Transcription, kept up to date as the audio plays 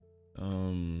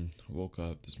Woke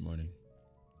up this morning.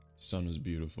 Sun was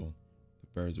beautiful. The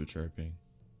birds were chirping.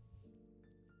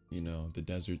 The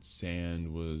desert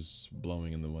sand was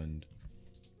blowing in the wind.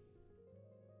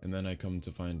 And then I come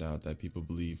to find out that people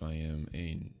believe I am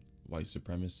a white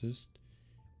supremacist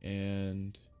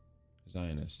and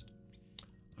zionist.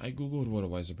 I googled what a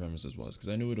white supremacist was because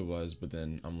I knew what it was, but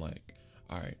then I'm like,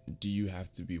 all right, do you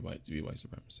have to be white to be a white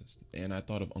supremacist? And I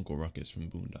thought of Uncle Ruckus from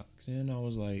Boondocks, and I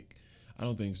was like, I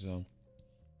don't think so.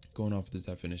 Going off of this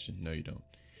definition, no, you don't.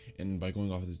 And by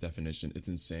going off of this definition, it's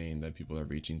insane that people are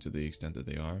reaching to the extent that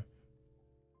they are,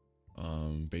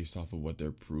 based off of what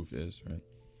their proof is, right?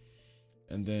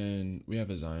 And then we have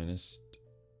a Zionist,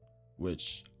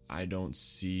 which I don't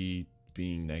see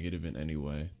being negative in any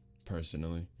way,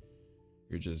 personally.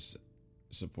 You're just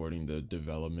supporting the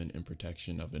development and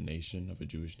protection of a nation, of a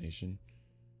Jewish nation,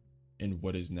 in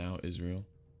what is now Israel.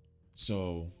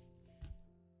 So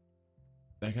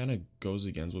that kind of goes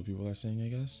against what people are saying, I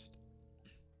guess.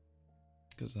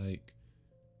 Because, I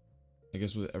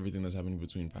guess with everything that's happening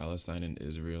between Palestine and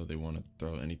Israel, they want to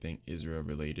throw anything Israel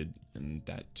related and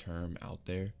that term out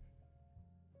there.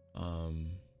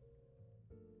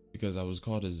 Because I was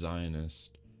called a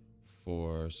Zionist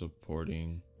for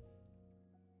supporting.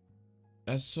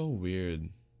 That's so weird.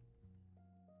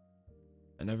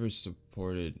 I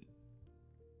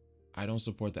don't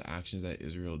support the actions that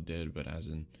Israel did, but as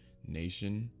a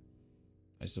nation,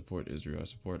 I support Israel. I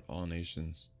support all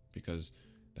nations because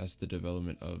that's the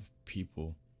development of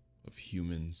people, of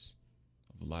humans,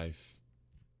 of life.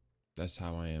 That's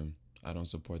how I am. I don't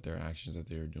support their actions that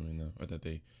they are doing though, or that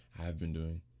they have been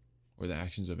doing, or the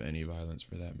actions of any violence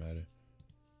for that matter.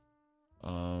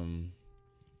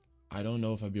 I don't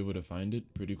know if I'd be able to find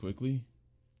it pretty quickly.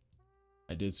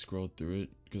 I did scroll through it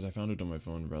because I found it on my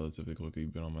phone relatively quickly,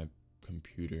 but on my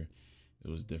computer, it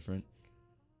was different.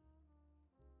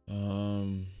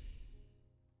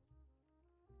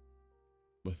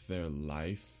 With their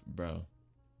life, bro.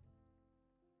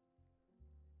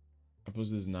 I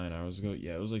posted this 9 hours ago.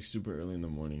 Yeah, it was like super early in the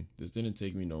morning. This didn't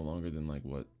take me no longer than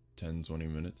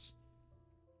 10-20 minutes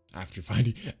after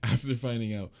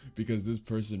finding out, because this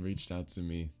person reached out to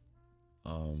me.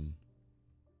 Oh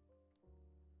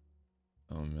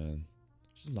man,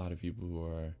 there's a lot of people who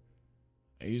are,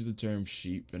 I use the term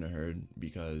sheep in a herd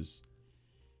because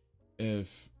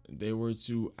if they were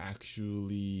to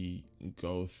actually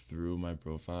go through my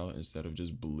profile instead of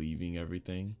just believing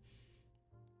everything.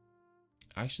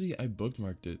 Actually, I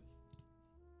bookmarked it.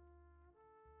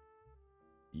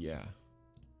 Yeah,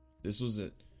 this was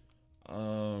it.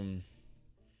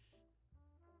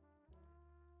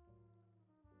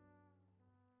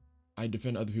 I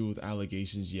defend other people with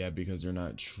allegations, yeah, because they're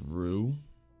not true.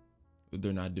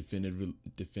 They're not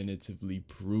definitively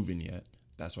proven yet.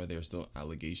 That's why they're still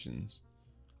allegations.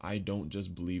 I don't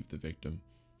just believe the victim.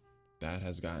 That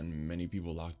has gotten many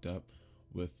people locked up,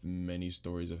 with many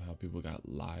stories of how people got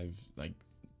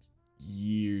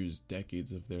years,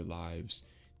 decades of their lives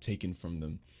taken from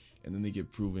them. And then they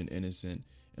get proven innocent,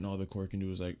 and all the court can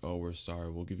do is oh, we're sorry.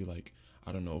 We'll give you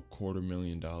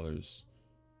 $250,000.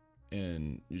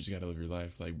 And you just gotta live your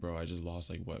life. Bro, I just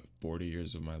lost 40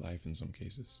 years of my life in some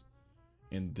cases.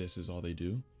 And this is all they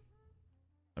do?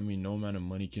 I mean, no amount of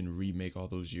money can remake all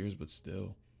those years, but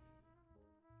still.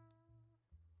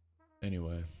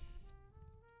 Anyway.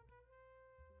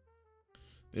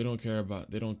 They don't care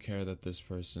that this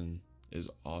person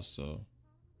also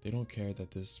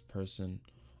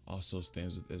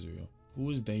stands with Israel. Who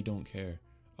is they don't care?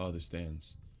 Oh, the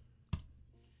stands.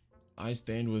 I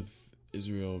stand with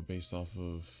Israel based off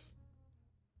of,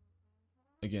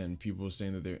 again, people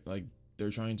saying that they're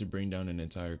trying to bring down an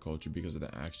entire culture because of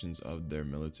the actions of their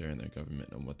military and their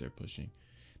government and what they're pushing.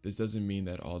 This doesn't mean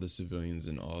that all the civilians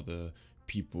and all the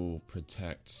people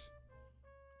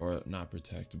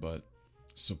but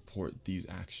support these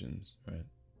actions, right?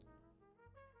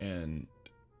 And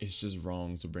it's just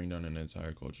wrong to bring down an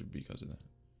entire culture because of that.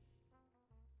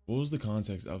 What was the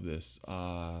context of this?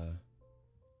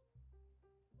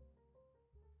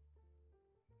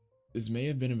 This may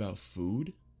have been about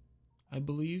food, I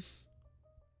believe.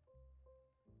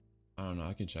 I don't know,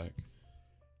 I can check.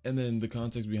 And then the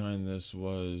context behind this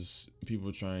was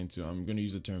people trying to, I'm going to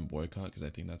use the term boycott because I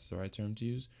think that's the right term to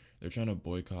use. They're trying to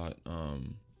boycott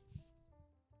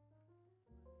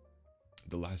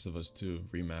The Last of Us 2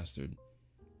 remastered.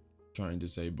 Trying to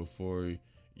say before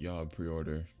y'all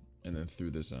pre-order, and then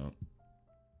threw this out.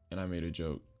 And I made a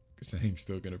joke saying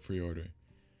still going to pre-order.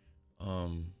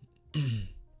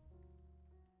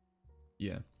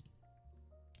 Yeah.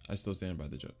 I still stand by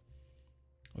the joke.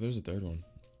 Oh, there's a third one.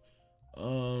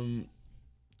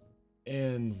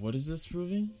 And what is this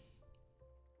proving?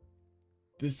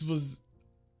 This was,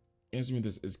 answer me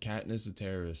this, is Katniss a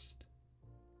terrorist?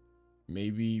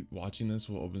 Maybe watching this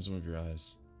will open some of your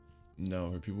eyes.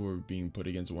 No, her people were being put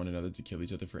against one another to kill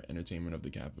each other for entertainment of the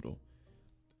Capitol.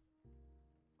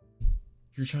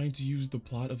 You're trying to use the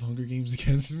plot of Hunger Games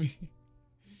against me?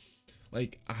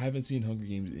 Like, I haven't seen Hunger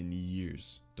Games in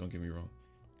years, don't get me wrong.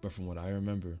 But from what I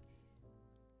remember,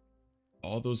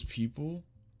 all those people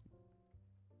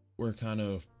were kind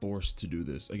of forced to do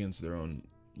this against their own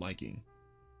liking.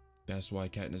 That's why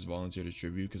Katniss volunteered as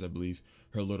tribute, because I believe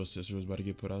her little sister was about to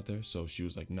get put out there. So she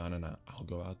was like, no, I'll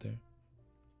go out there.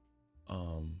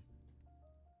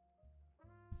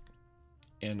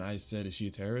 And I said, is she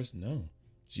a terrorist? No.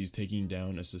 She's taking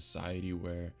down a society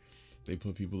where they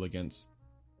put people against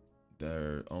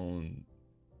their own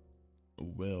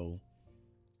will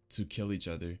to kill each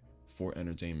other for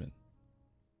entertainment.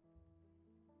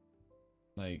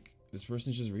 Like, this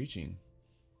person's just reaching,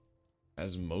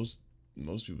 as most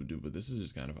people do, but this is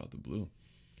just kind of out the blue.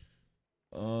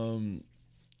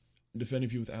 Defending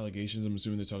people with allegations. I'm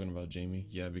assuming they're talking about Jamie.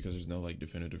 Yeah, because there's no like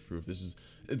definitive proof. This is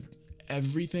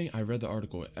everything. I read the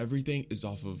article. Everything is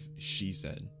off of she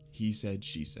said, he said,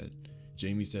 she said.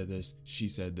 Jamie said this, she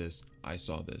said this, I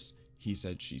saw this, he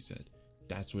said, she said.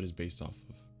 That's what it's based off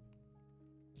of.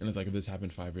 And it's like, if this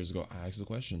happened 5 years ago, I asked the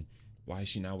question, why is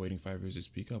she now waiting 5 years to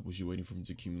speak up? Was she waiting for him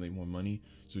to accumulate more money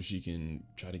so she can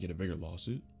try to get a bigger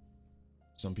lawsuit?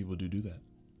 Some people do that.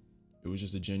 It was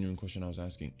just a genuine question I was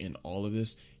asking. And all of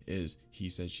this is he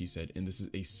said, she said. And this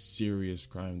is a serious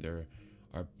crime they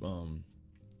are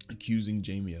accusing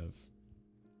Jamie of.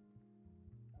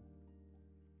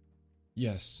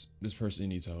 Yes, this person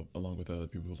needs help along with other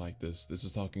people like this. This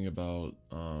is talking about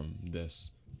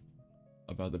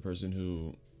about the person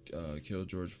who killed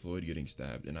George Floyd getting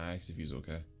stabbed. And I asked if he's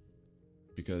okay.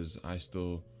 Because I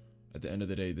still, at the end of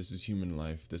the day, this is human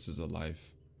life. This is a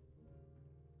life.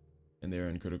 And they're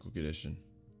in critical condition.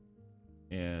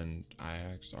 And I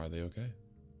asked, are they okay?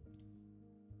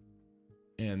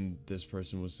 And this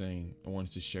person was saying, I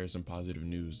wanted to share some positive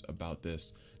news about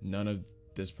this. None of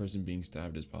this person being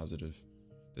stabbed is positive.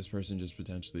 This person just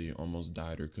potentially almost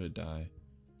died or could die.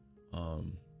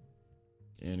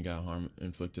 And got harm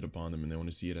inflicted upon them. And they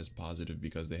want to see it as positive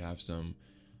because they have some,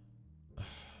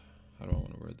 how do I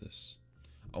want to word this?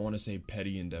 I want to say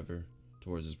petty endeavor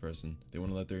towards this person. They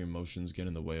want to let their emotions get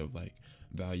in the way of like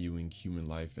valuing human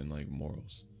life and like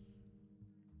morals.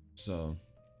 So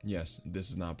yes, this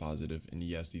is not positive, and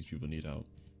yes, these people need help.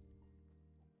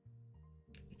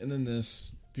 And then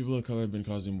this, people of color have been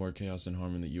causing more chaos and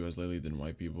harm in the US lately than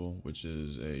white people, which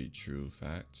is a true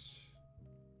fact.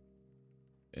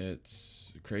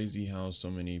 It's crazy how so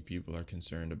many people are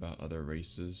concerned about other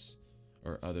races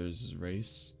or others'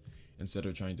 race instead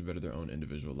of trying to better their own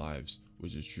individual lives,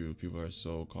 which is true. People are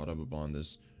so caught up upon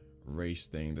this race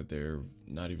thing that they're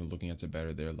not even looking at to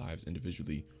better their lives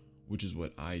individually, which is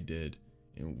what I did,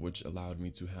 and which allowed me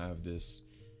to have this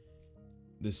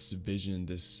vision,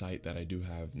 this sight that I do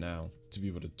have now, to be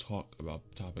able to talk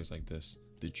about topics like this,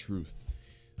 the truth.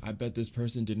 I bet this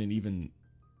person didn't even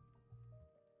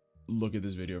look at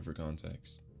this video for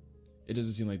context. It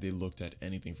doesn't seem like they looked at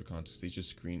anything for context. They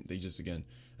just again,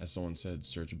 as someone said,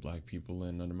 search black people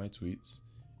in under my tweets,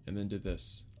 and then did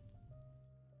this.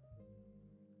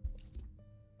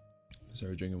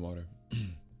 Sorry, drinking water.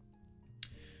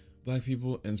 Black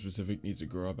people in specific need to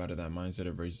grow up out of that mindset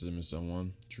of racism and so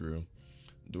on. True.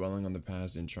 Dwelling on the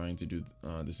past and trying to do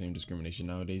the same discrimination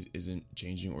nowadays isn't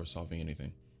changing or solving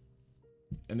anything.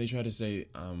 And they try to say,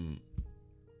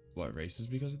 what, racist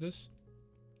because of this?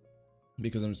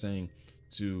 Because I'm saying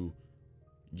to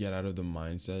get out of the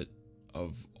mindset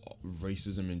of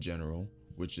racism in general,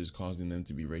 which is causing them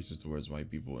to be racist towards white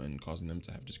people and causing them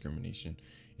to have discrimination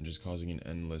and just causing an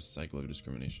endless cycle of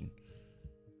discrimination.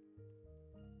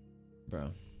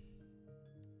 Bro.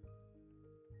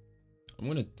 I'm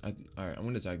gonna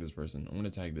tag this person. I'm gonna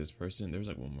tag this person. There was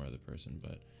like one more other person,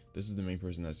 but this is the main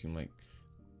person that seemed like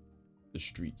the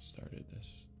streets started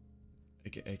this.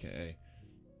 AKA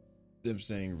them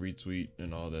saying retweet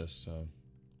and all this, so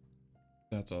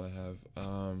that's all I have.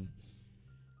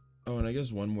 Oh, and I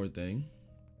guess one more thing.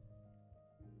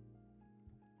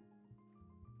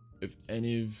 If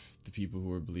any of the people who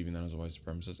were believing that I was a white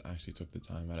supremacist actually took the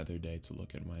time out of their day to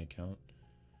look at my account,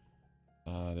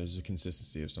 there's a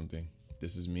consistency of something.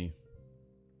 This is me.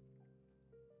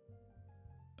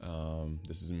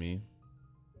 This is me.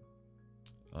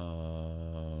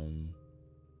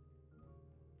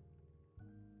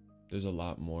 There's a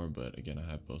lot more, but again, I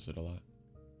have posted a lot.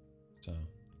 So, to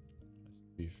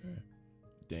be fair.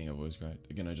 Dang, I voice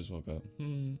cracked. Again, I just woke up.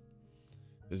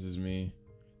 This is me.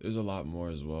 There's a lot more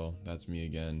as well. That's me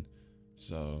again.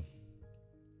 So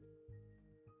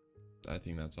I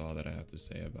think that's all that I have to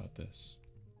say about this.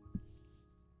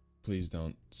 Please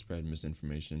don't spread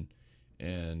misinformation.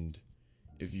 And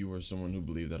if you were someone who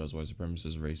believed that I was white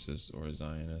supremacist, racist, or a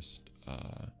Zionist,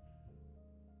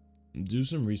 do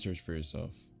some research for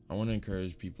yourself. I want to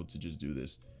encourage people to just do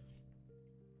this.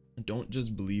 Don't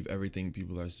just believe everything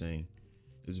people are saying.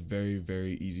 It's very,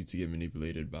 very easy to get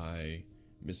manipulated by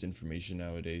misinformation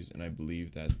nowadays, and I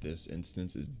believe that this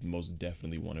instance is most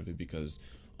definitely one of it, because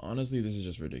honestly, this is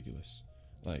just ridiculous.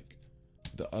 Like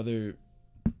the other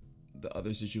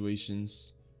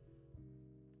situations,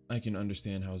 I can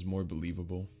understand how it's more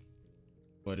believable,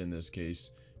 but in this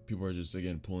case, people are just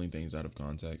again pulling things out of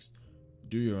context.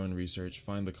 Do your own research,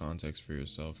 find the context for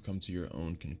yourself, come to your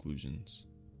own conclusions,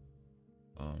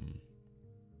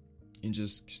 and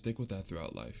just stick with that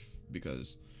throughout life,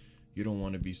 because you don't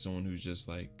want to be someone who's just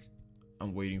like,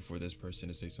 I'm waiting for this person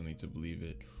to say something to believe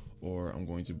it, or I'm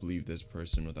going to believe this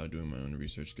person without doing my own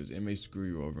research, because it may screw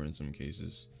you over in some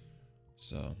cases.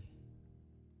 So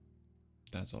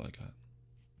that's all I got.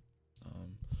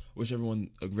 Wish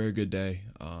everyone a very good day.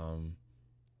 Love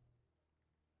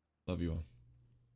you all.